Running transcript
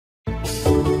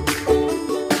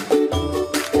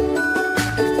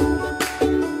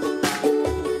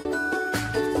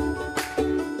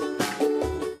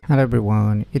Hello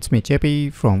everyone, it's me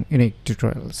JP from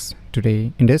UniqueTutorials.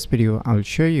 Today in this video I will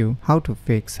show you how to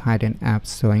fix hidden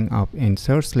apps showing up in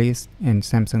search list in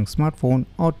Samsung smartphone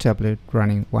or tablet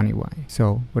running One UI.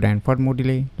 So without further more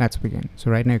delay, let's begin.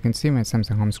 So right now you can see my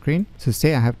Samsung home screen. So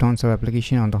say I have tons of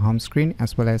application on the home screen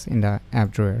as well as in the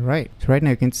app drawer, right? So right now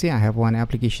you can see I have one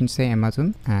application, say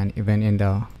Amazon, and even in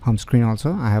the home screen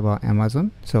also I have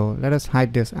Amazon. So let us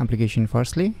hide this application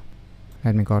firstly.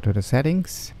 Let me go to the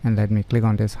settings and let me click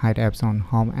on this hide apps on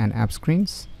home and app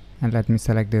screens, and let me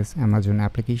select this Amazon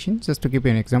application. Just to give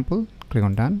you an example, click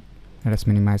on done. Let us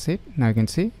minimize it. Now you can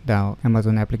see the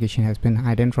Amazon application has been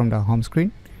hidden from the home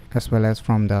screen as well as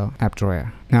from the app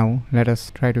drawer. Now let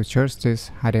us try to search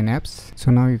this hidden apps. So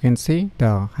now you can see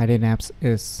the hidden apps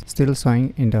is still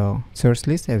showing in the search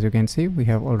list. As you can see, we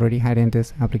have already hidden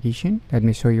this application. Let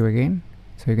me show you again.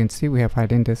 So you can see we have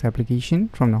hidden this application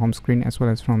from the home screen as well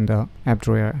as from the app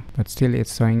drawer, but still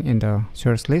it's showing in the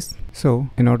search list. So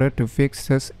in order to fix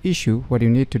this issue, what you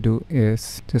need to do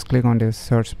is just click on this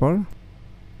search bar,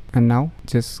 and now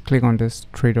just click on this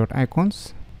three dot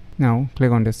icons. Now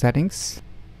click on the settings.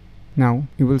 Now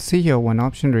you will see here one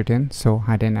option written show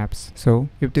hidden apps. So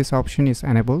if this option is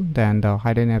enabled, then the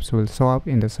hidden apps will show up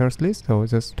in the search list. So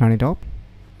just turn it off.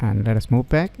 And let us move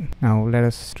back. Now let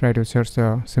us try to search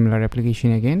the similar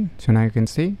application again. So now you can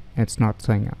see it's not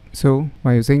showing up. So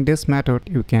by using this method,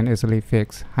 you can easily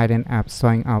fix hidden apps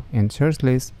showing up in search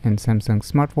list in Samsung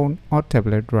smartphone or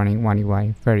tablet running One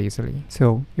UI very easily.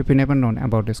 So if you never known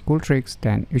about these cool tricks,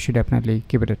 then you should definitely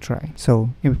give it a try.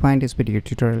 So if you find this video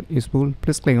tutorial useful,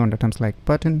 please click on the thumbs like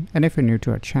button, and if you're new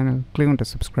to our channel, click on the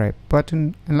subscribe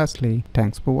button, and lastly,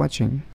 thanks for watching.